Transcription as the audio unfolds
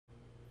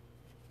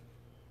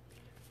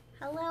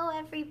Hello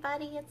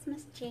everybody, it's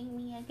Miss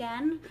Jaimie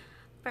again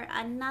for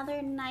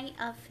another night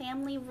of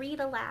family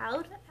read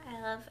aloud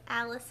of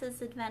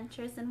Alice's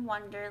Adventures in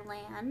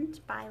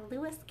Wonderland by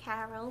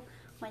Carroll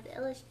with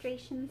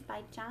illustrations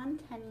by John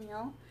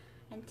Tenniel.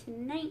 And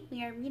tonight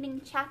we are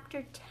reading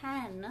chapter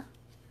 10.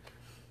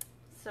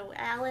 So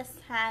Alice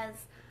has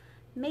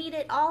made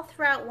it all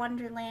throughout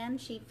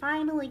Wonderland. She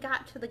finally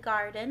got to the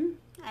garden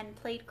and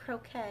played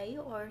croquet,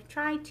 or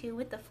tried to,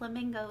 with the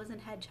flamingos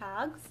and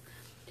hedgehogs.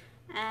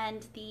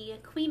 And the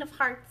Queen of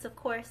Hearts, of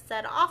course,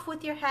 said, "Off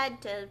with your head,"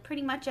 to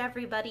pretty much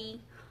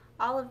everybody,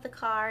 all of the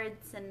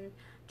cards, and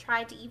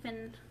tried to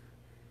even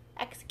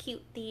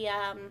execute the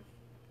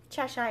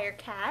Cheshire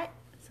Cat.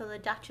 So the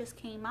Duchess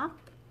came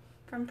up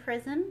from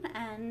prison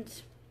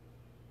and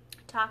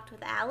talked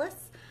with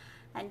Alice.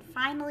 And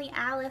finally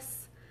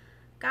Alice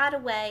got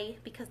away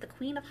because the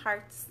Queen of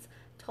Hearts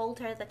told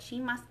her that she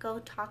must go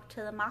talk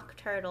to the Mock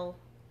Turtle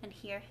and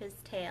hear his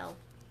tale,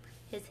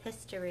 his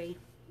history.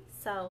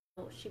 So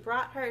she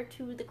brought her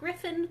to the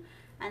Griffin,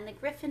 and the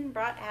Griffin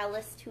brought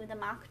Alice to the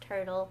Mock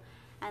Turtle.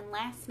 And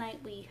last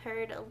night we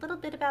heard a little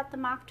bit about the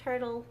Mock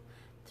Turtle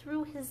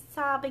through his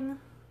sobbing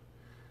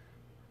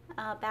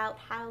about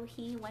how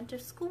he went to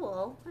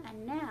school,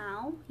 and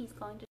now he's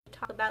going to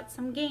talk about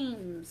some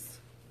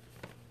games.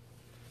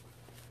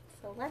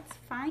 So let's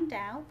find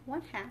out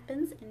what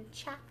happens in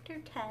chapter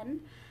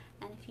 10.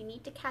 And if you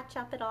need to catch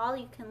up at all,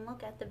 you can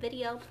look at the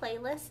video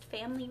playlist,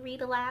 Family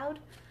Read Aloud,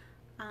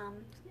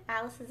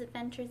 Alice's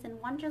Adventures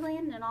in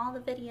Wonderland, and all the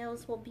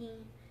videos will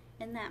be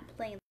in that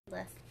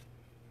playlist.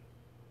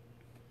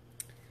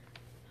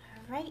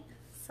 Alright,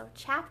 so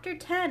chapter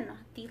 10,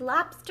 The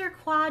Lobster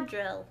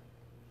Quadrille.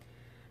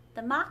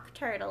 The Mock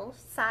Turtle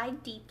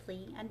sighed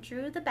deeply and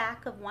drew the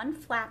back of one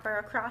flapper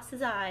across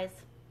his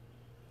eyes.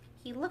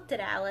 He looked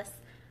at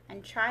Alice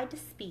and tried to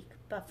speak,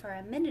 but for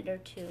a minute or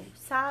two,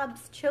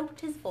 sobs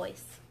choked his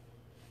voice.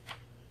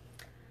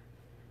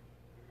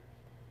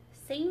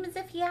 "Same as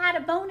if he had a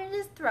bone in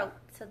his throat,"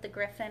 said the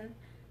Griffin,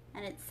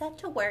 and it set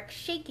to work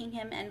shaking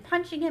him and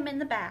punching him in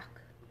the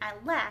back.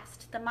 At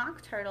last the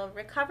Mock Turtle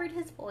recovered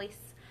his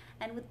voice,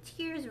 and with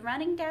tears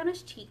running down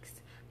his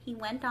cheeks, he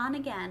went on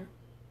again.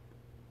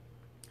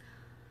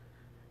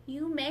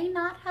 "You may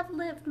not have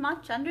lived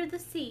much under the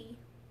sea."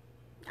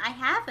 "I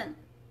haven't,"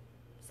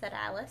 said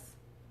Alice.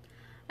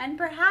 "And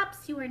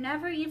perhaps you were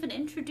never even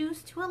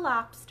introduced to a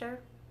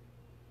lobster."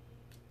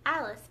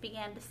 Alice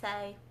began to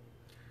say,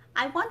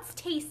 "I once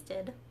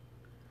tasted,"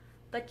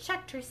 but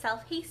checked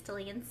herself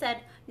hastily and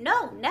said,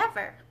 "No,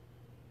 never."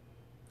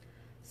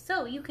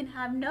 "So you can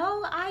have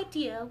no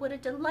idea what a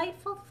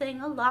delightful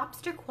thing a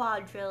lobster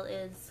quadrille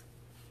is."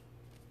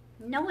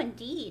 "No,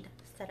 indeed,"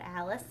 said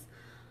Alice.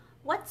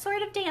 "What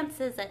sort of dance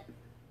is it?"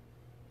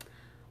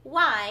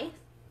 "Why,"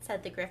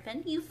 said the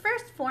Griffin, "you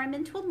first form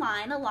into a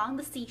line along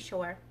the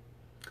seashore."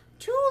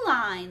 "Two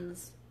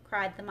lines!"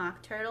 cried the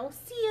Mock Turtle.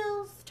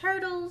 "Seals,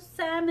 turtles,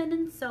 salmon,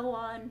 and so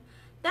on.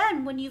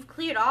 Then, when you've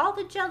cleared all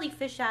the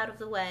jellyfish out of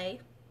the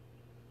way—"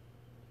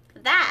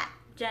 "That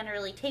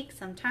generally takes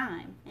some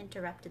time,"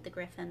 interrupted the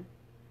Griffin.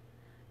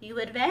 "You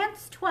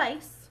advance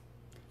twice,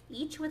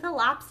 each with a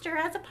lobster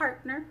as a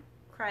partner,"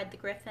 cried the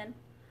Griffin.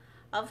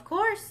 "Of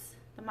course,"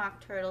 the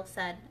Mock Turtle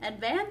said.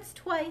 "Advance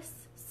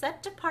twice,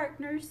 set to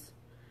partners.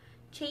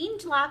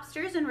 Change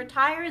lobsters and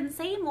retire in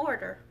same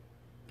order,"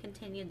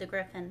 continued the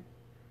Griffin.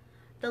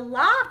 "The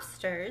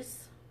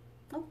lobsters—"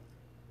 Oh,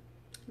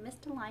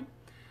 missed a line.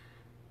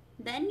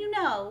 "Then you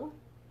know,"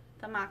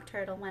 the Mock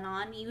Turtle went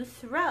on, "you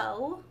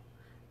throw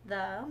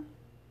the—"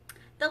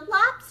 "The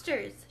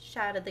lobsters!"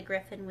 shouted the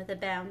Griffin with a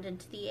bound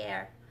into the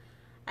air.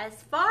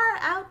 "As far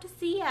out to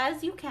sea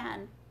as you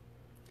can."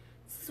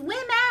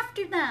 "Swim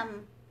after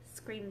them!"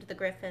 screamed the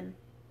Griffin.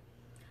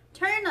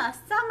 "Turn a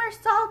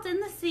somersault in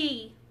the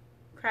sea!"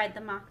 cried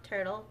the Mock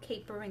Turtle,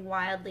 capering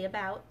wildly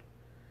about.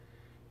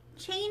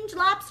 "Change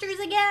lobsters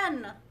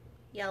again!"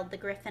 yelled the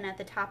Griffin at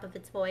the top of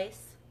its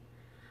voice.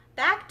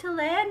 "Back to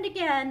land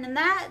again, and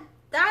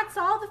that's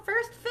all the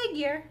first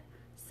figure,"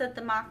 said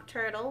the Mock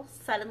Turtle,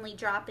 suddenly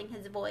dropping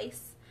his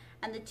voice,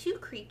 and the two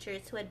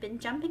creatures who had been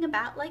jumping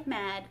about like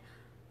mad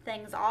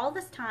things all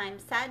this time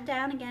sat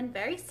down again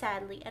very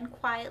sadly and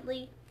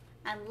quietly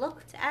and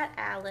looked at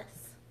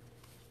Alice.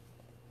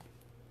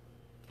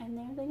 And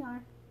there they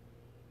are.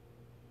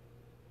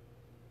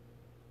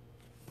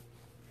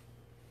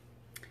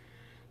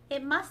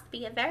 "It must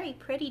be a very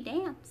pretty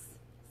dance,"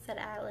 said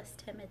Alice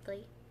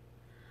timidly.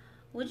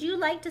 "Would you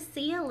like to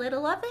see a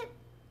little of it?"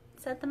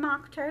 said the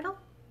Mock Turtle.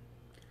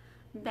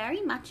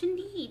 "Very much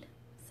indeed,"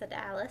 said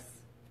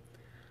Alice.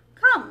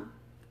 "Come,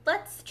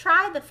 let's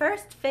try the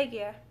first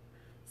figure,"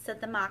 said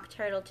the Mock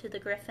Turtle to the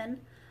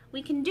Griffin.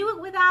 "We can do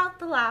it without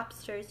the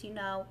lobsters, you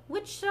know.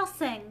 Which shall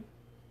sing?"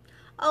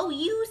 "Oh,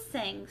 you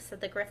sing," said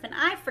the Griffin.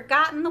 "I've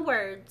forgotten the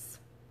words."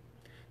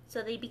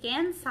 So they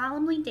began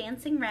solemnly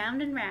dancing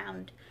round and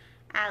round,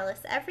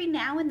 Alice every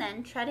now and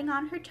then treading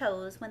on her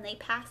toes when they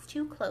passed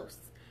too close,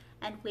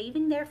 and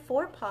waving their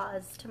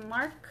forepaws to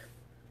mark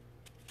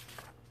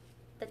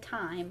the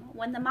time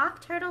when the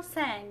Mock Turtle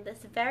sang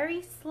this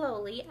very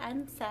slowly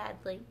and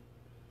sadly.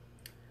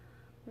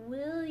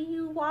 Will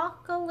you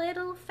walk a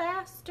little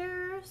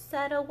faster,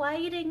 said a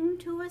whiting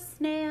to a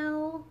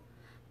snail.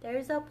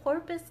 There's a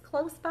porpoise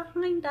close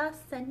behind us,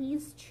 and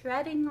he's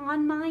treading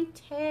on my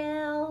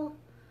tail.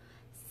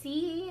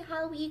 See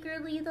how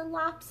eagerly the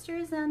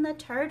lobsters and the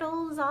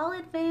turtles all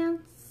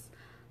advance.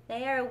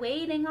 They are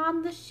waiting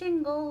on the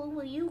shingle.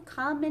 Will you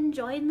come and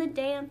join the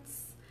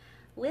dance?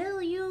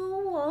 Will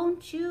you,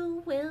 won't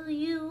you, will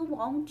you,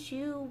 won't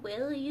you,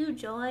 will you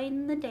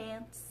join the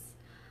dance?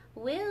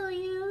 Will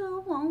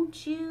you,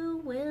 won't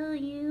you, will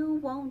you,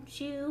 won't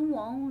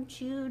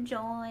you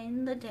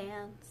join the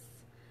dance?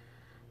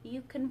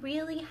 You can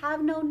really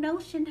have no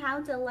notion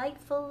how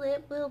delightful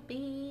it will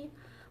be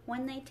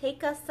when they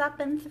take us up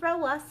and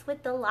throw us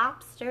with the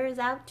lobsters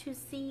out to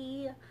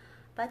sea.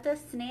 But the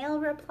snail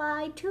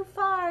replied, too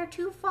far,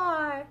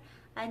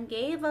 and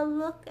gave a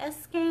look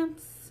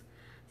askance.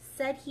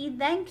 Said he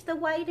thanked the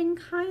whiting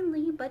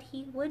kindly, but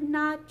he would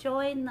not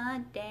join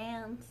the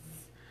dance.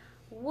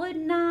 Would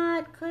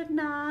not, could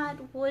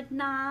not, would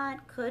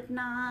not, could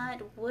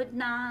not, would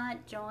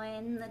not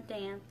join the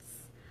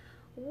dance.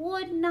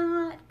 Would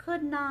not,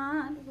 could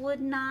not,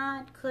 would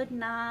not, could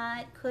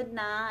not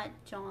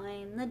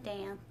join the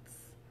dance.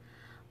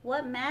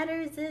 What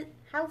matters it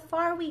how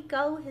far we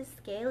go, his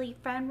scaly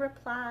friend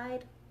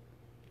replied.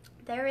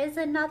 There is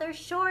another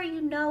shore,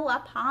 you know,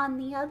 upon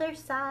the other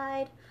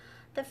side.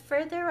 The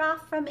further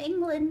off from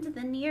England,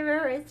 the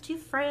nearer is to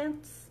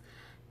France.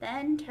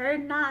 Then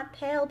turn not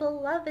pale,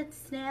 beloved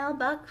snail,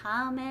 but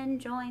come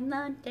and join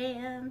the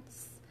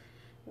dance.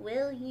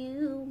 Will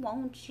you,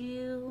 won't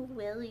you,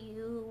 will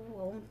you,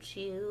 won't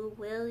you,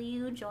 will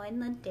you join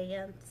the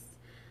dance?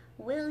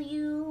 Will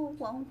you,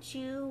 won't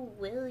you,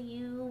 will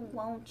you,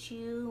 won't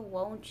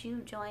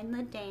you join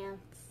the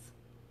dance?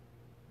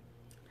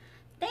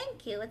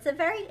 Thank you. It's a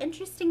very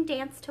interesting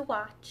dance to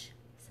watch,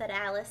 said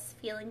Alice,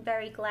 feeling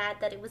very glad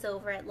that it was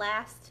over at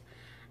last.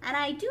 And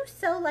I do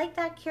so like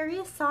that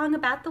curious song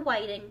about the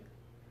whiting.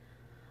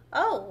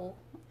 Oh,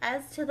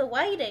 as to the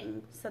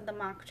whiting, said the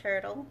Mock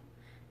Turtle.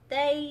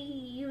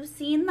 You've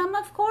seen them,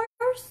 of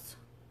course?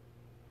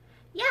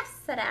 Yes,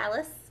 said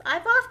Alice.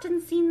 I've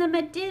often seen them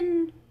at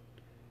Din.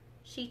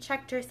 She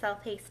checked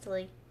herself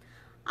hastily.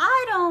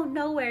 I don't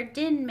know where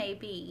Din may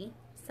be,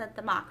 said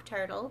the Mock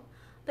Turtle,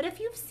 but if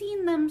you've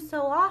seen them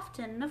so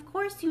often, of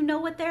course you know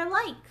what they're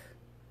like.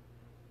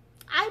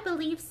 I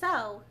believe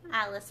so,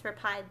 Alice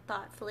replied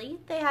thoughtfully.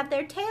 They have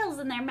their tails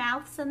in their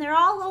mouths, and they're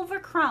all over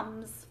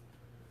crumbs.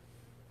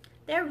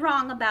 They're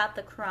wrong about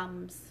the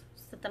crumbs,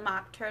 said the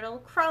Mock Turtle.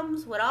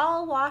 Crumbs would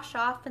all wash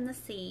off in the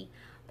sea,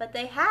 but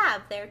they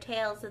have their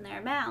tails in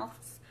their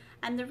mouths,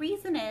 and the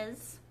reason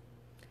is...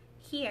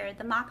 Here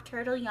the Mock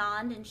Turtle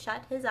yawned and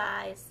shut his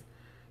eyes.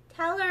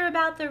 Tell her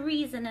about the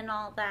reason and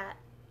all that,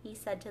 he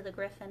said to the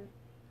Gryphon.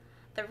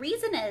 The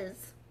reason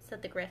is,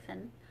 said the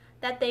Gryphon,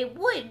 that they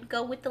would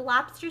go with the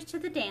lobsters to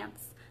the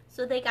dance,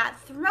 so they got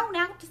thrown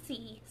out to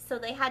sea, so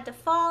they had to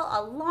fall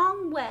a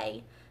long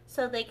way,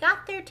 so they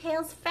got their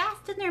tails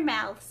fast in their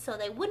mouths, so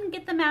they wouldn't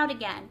get them out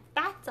again.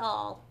 That's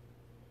all.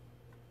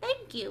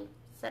 Thank you,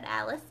 said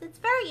Alice. It's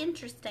very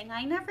interesting.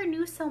 I never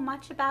knew so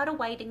much about a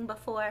whiting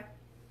before.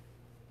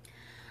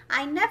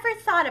 I never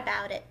thought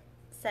about it,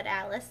 said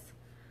Alice.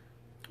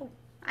 Oh,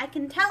 I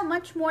can tell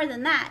much more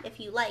than that, if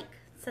you like,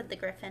 said the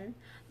Gryphon.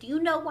 Do you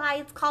know why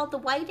it's called the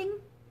whiting?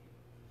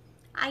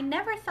 I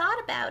never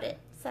thought about it,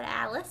 said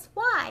Alice.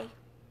 Why?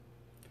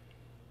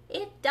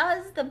 It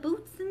does the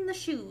boots and the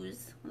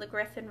shoes, the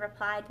Gryphon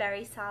replied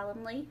very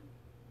solemnly.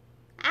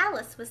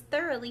 Alice was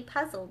thoroughly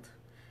puzzled.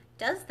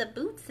 Does the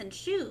boots and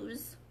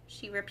shoes,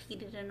 she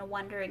repeated in a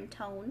wondering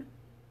tone.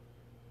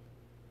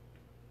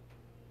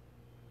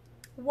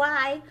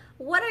 Why,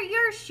 what are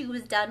your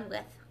shoes done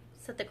with?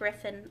 Said the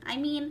Gryphon. I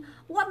mean,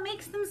 what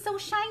makes them so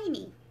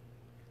shiny?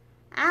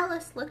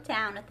 Alice looked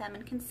down at them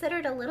and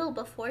considered a little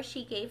before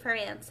she gave her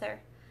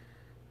answer.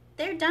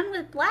 They're done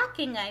with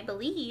blacking, I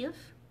believe.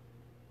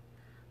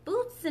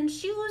 Boots and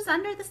shoes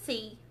under the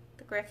sea,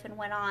 the Gryphon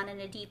went on in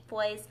a deep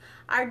voice,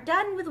 are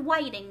done with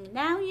whiting,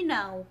 now you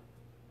know.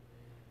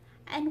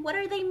 And what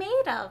are they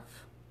made of?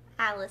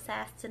 Alice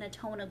asked in a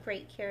tone of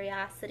great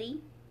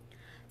curiosity.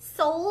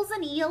 Soles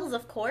and eels,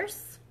 of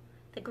course,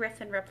 the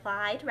Gryphon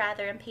replied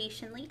rather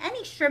impatiently.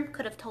 Any shrimp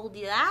could have told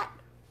you that.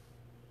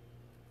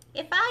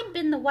 If I'd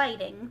been the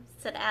whiting,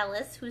 said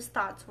Alice, whose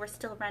thoughts were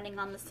still running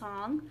on the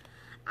song,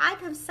 I'd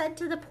have said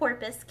to the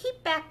porpoise,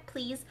 keep back,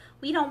 please,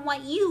 we don't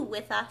want you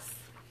with us.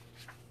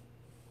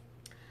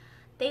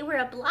 They were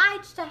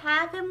obliged to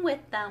have him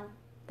with them,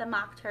 the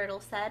Mock Turtle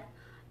said.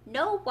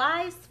 No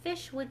wise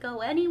fish would go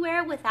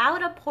anywhere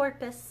without a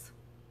porpoise.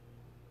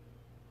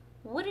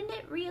 Wouldn't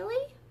it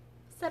really?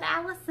 Said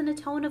Alice in a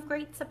tone of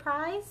great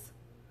surprise.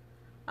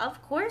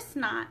 Of course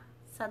not,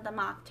 said the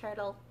Mock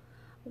Turtle.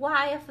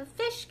 Why, if a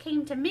fish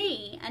came to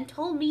me and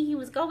told me he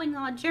was going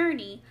on a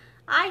journey,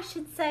 I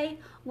should say,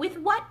 with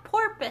what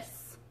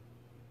porpoise?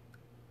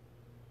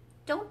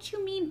 Don't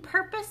you mean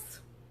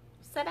purpose?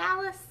 Said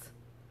Alice.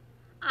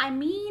 I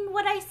mean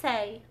what I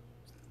say,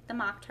 the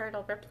Mock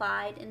Turtle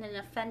replied in an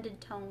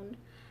offended tone,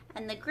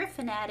 and the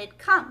Gryphon added,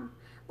 "Come,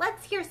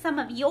 let's hear some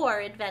of your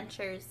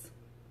adventures."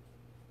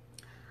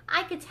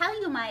 "I could tell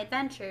you my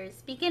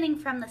adventures, beginning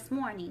from this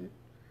morning,"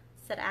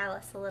 said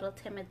Alice a little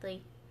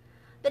timidly.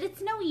 "But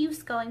it's no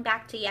use going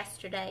back to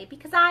yesterday,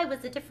 because I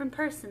was a different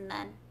person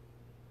then."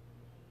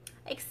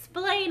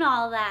 "Explain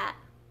all that,"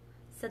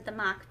 said the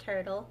Mock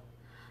Turtle.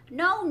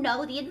 "No,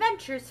 no, the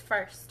adventures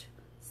first,"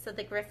 said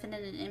the Gryphon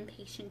in an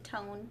impatient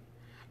tone.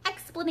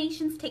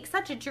 "Explanations take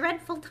such a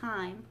dreadful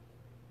time."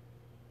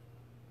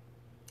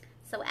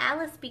 So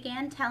Alice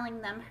began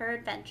telling them her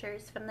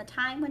adventures from the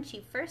time when she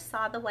first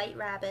saw the White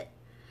Rabbit.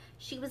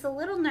 She was a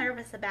little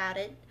nervous about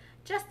it.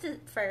 Just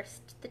at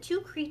first, the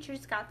two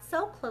creatures got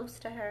so close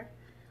to her,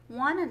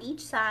 one on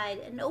each side,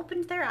 and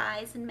opened their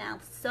eyes and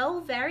mouths so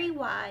very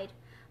wide,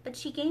 but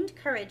she gained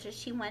courage as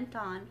she went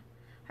on.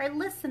 Her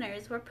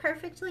listeners were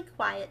perfectly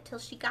quiet till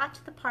she got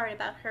to the part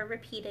about her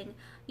repeating,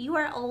 "You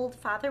are old,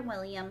 Father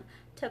William,"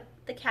 to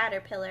the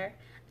caterpillar,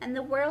 and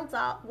the words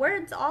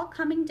all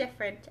coming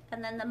different,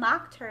 and then the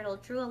Mock Turtle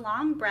drew a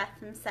long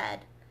breath and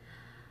said,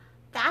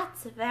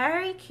 "That's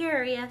very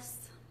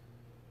curious."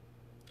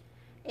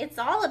 "It's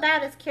all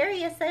about as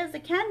curious as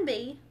it can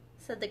be,"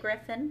 said the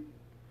Gryphon.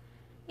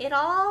 "It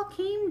all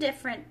came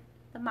different,"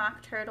 the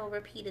Mock Turtle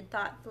repeated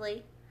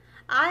thoughtfully.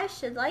 "I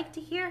should like to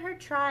hear her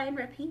try and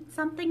repeat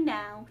something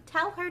now.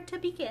 Tell her to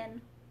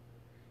begin."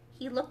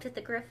 He looked at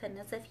the Gryphon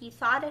as if he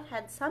thought it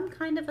had some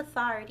kind of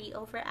authority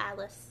over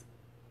Alice.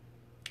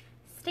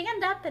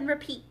 "Stand up and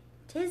repeat.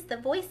 'Tis the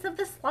voice of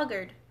the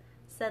sluggard,"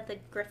 said the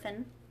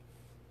Gryphon.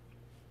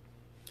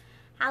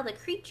 "How the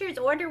creatures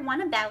order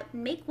one about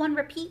and make one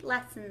repeat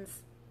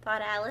lessons,"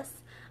 thought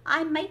Alice.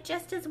 "I might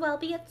just as well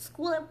be at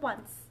school at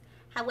once."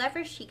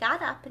 However, she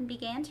got up and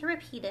began to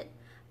repeat it,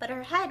 but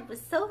her head was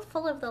so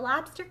full of the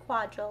lobster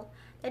quadrille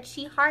that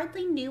she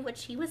hardly knew what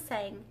she was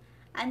saying,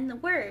 and the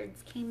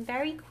words came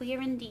very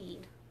queer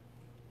indeed.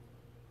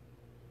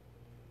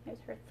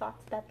 There's her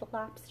thoughts about the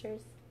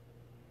lobsters.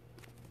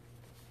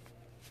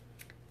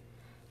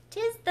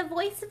 "'Tis the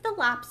voice of the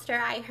lobster,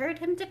 I heard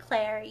him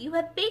declare, you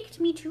have baked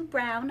me too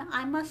brown,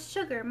 I must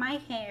sugar my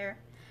hair.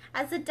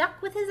 As a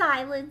duck with his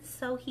eyelids,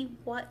 so he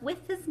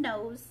with his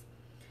nose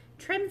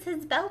trims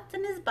his belt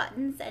and his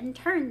buttons, and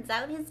turns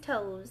out his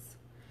toes.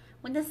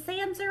 When the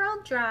sands are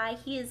all dry,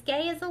 he is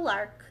gay as a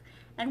lark,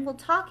 and will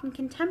talk in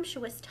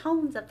contemptuous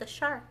tones of the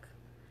shark.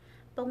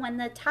 But when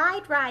the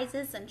tide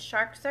rises and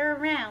sharks are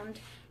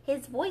around,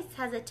 his voice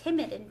has a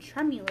timid and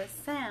tremulous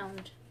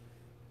sound."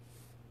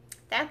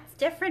 "That's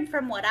different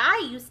from what I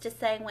used to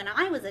say when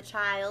I was a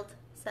child,"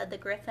 said the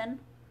Gryphon.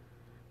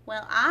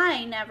 "Well,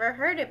 I never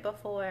heard it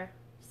before,"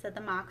 said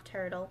the Mock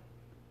Turtle.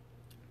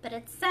 "But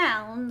it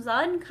sounds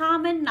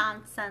uncommon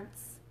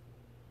nonsense."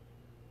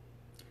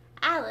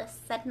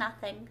 Alice said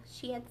nothing.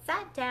 She had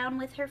sat down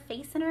with her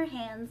face in her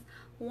hands,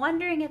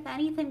 wondering if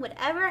anything would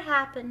ever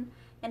happen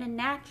in a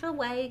natural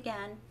way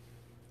again.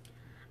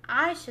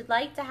 "I should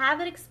like to have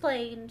it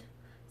explained,"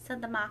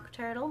 said the Mock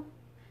Turtle.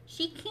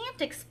 "She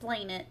can't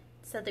explain it,"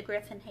 said the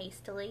Gryphon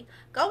hastily.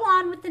 "Go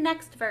on with the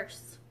next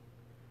verse."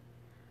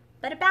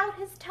 "But about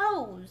his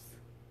toes,"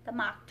 the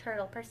Mock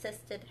Turtle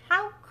persisted.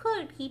 "How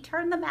could he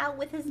turn them out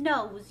with his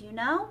nose, you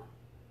know?"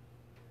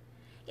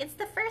 "It's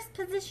the first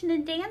position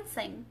in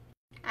dancing,"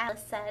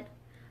 Alice said,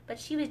 but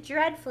she was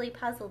dreadfully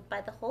puzzled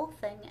by the whole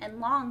thing and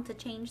longed to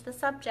change the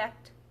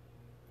subject.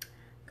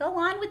 "Go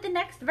on with the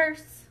next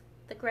verse,"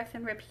 the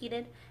Gryphon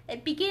repeated.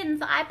 "It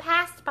begins, 'I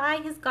passed by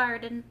his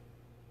garden.'"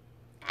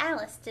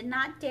 Alice did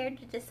not dare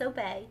to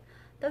disobey,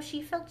 though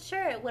she felt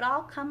sure it would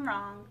all come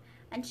wrong,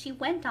 and she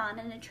went on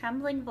in a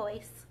trembling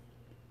voice.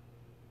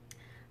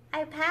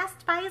 "I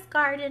passed by his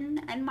garden,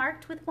 and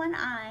marked with one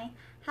eye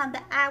how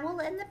the owl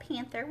and the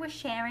panther were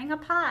sharing a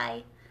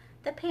pie.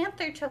 The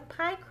panther took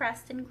pie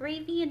crust and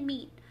gravy and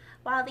meat,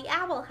 while the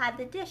owl had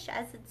the dish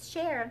as its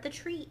share of the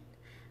treat.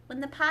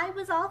 When the pie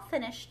was all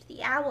finished,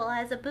 the owl,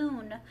 as a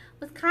boon,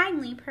 was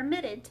kindly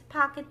permitted to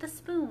pocket the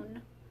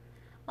spoon,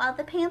 while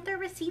the panther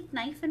received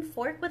knife and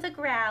fork with a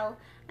growl,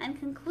 and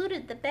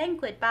concluded the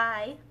banquet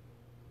by—"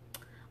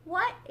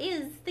 "What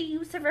is the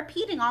use of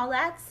repeating all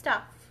that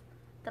stuff?"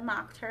 the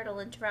Mock Turtle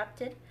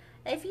interrupted,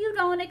 "if you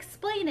don't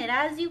explain it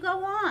as you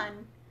go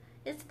on?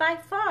 It's by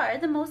far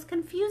the most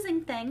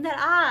confusing thing that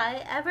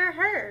I ever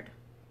heard."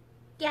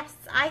 "Yes,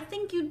 I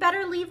think you'd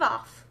better leave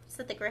off,"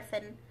 said the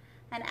Gryphon,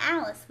 and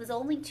Alice was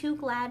only too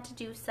glad to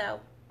do so.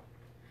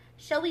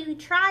 "Shall we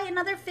try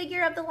another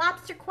figure of the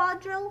lobster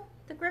quadrille?"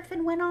 the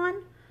Gryphon went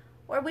on.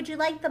 "Or would you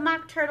like the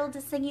Mock Turtle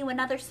to sing you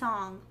another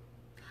song?"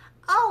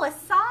 "Oh, a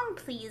song,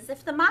 please,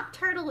 if the Mock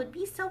Turtle would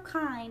be so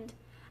kind,"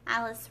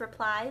 Alice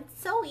replied,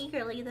 so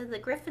eagerly that the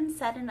Gryphon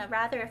said in a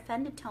rather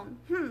offended tone,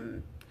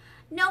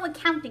 "No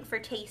accounting for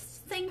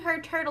taste. Sing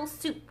her turtle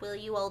soup, will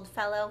you, old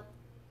fellow?"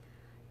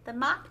 The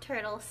Mock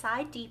Turtle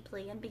sighed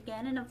deeply and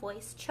began in a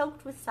voice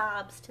choked with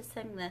sobs to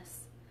sing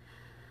this.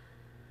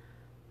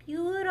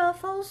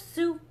 "Beautiful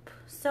soup,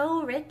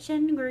 so rich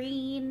and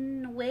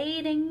green,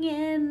 waiting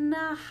in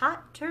a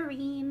hot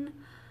tureen.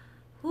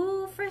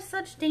 Who for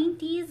such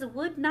dainties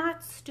would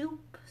not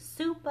stoop?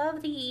 Soup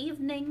of the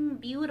evening,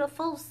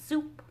 beautiful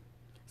soup.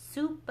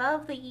 soup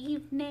of the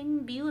evening,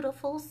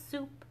 beautiful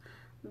soup,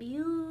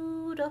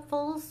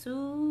 beautiful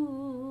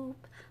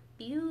soup,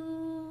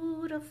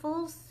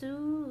 beautiful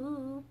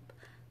soup,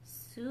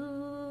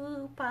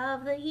 soup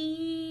of the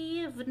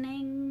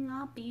evening,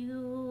 a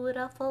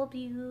beautiful,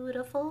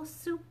 beautiful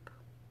soup,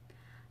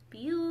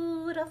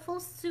 beautiful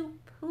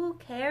soup. Who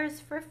cares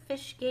for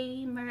fish,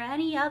 game, or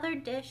any other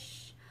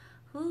dish?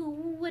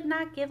 Who would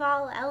not give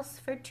all else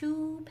for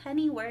 2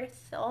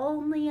 pennyworth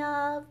only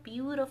of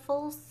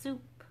beautiful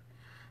soup?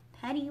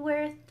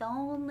 Pennyworth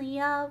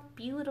only of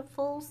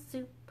beautiful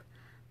soup,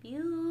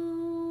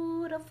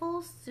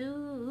 beautiful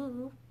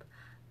soup,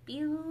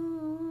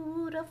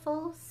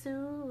 beautiful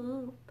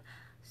soup,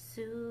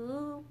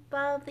 soup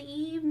of the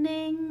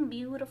evening,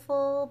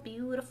 beautiful,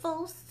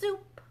 beautiful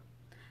soup.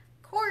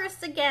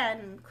 Chorus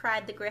again,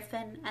 cried the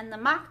Gryphon, and the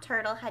Mock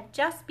Turtle had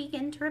just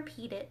begun to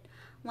repeat it,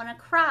 when a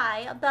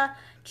cry of the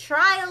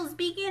trial's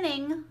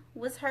beginning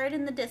was heard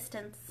in the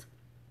distance.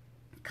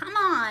 Come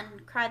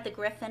on, cried the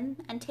Gryphon,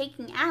 and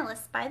taking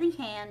Alice by the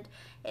hand,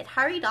 it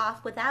hurried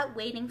off without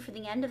waiting for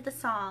the end of the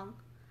song.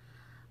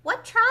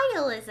 What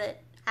trial is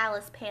it?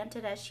 Alice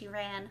panted as she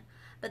ran,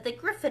 but the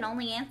Gryphon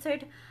only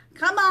answered,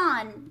 Come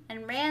on,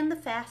 and ran the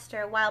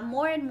faster, while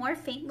more and more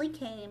faintly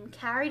came,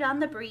 carried on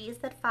the breeze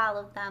that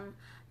followed them,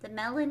 the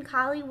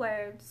melancholy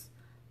words,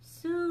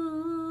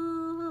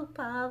 Soup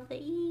of the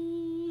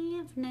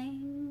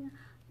evening,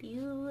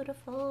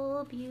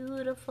 beautiful,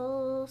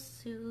 beautiful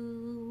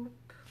soup.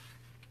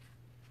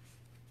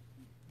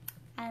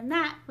 And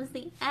that was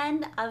the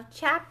end of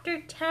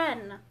chapter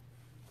 10.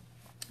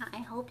 I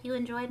hope you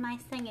enjoyed my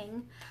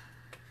singing.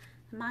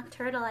 The Mock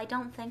Turtle, I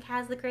don't think,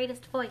 has the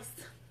greatest voice.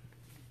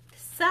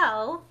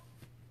 So,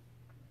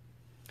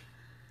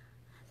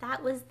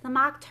 that was the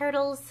Mock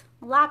Turtle's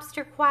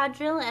Lobster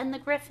Quadrille and the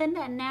Gryphon,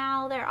 and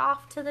now they're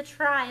off to the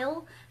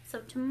trial.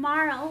 So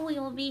tomorrow we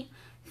will be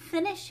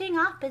finishing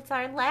up. It's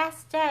our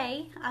last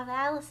day of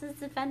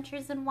Alice's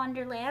Adventures in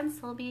Wonderland,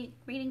 so we'll be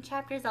reading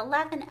chapters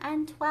 11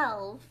 and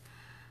 12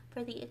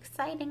 for the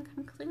exciting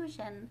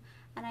conclusion.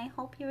 And I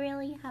hope you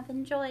really have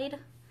enjoyed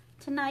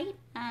tonight,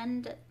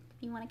 and if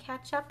you want to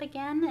catch up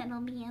again,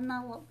 it'll be in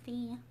the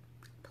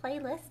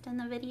playlist in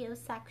the videos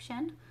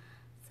section.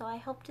 So I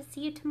hope to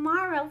see you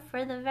tomorrow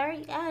for the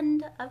very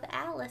end of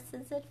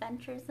Alice's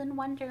Adventures in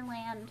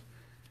Wonderland.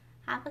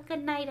 Have a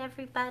good night,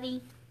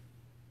 everybody.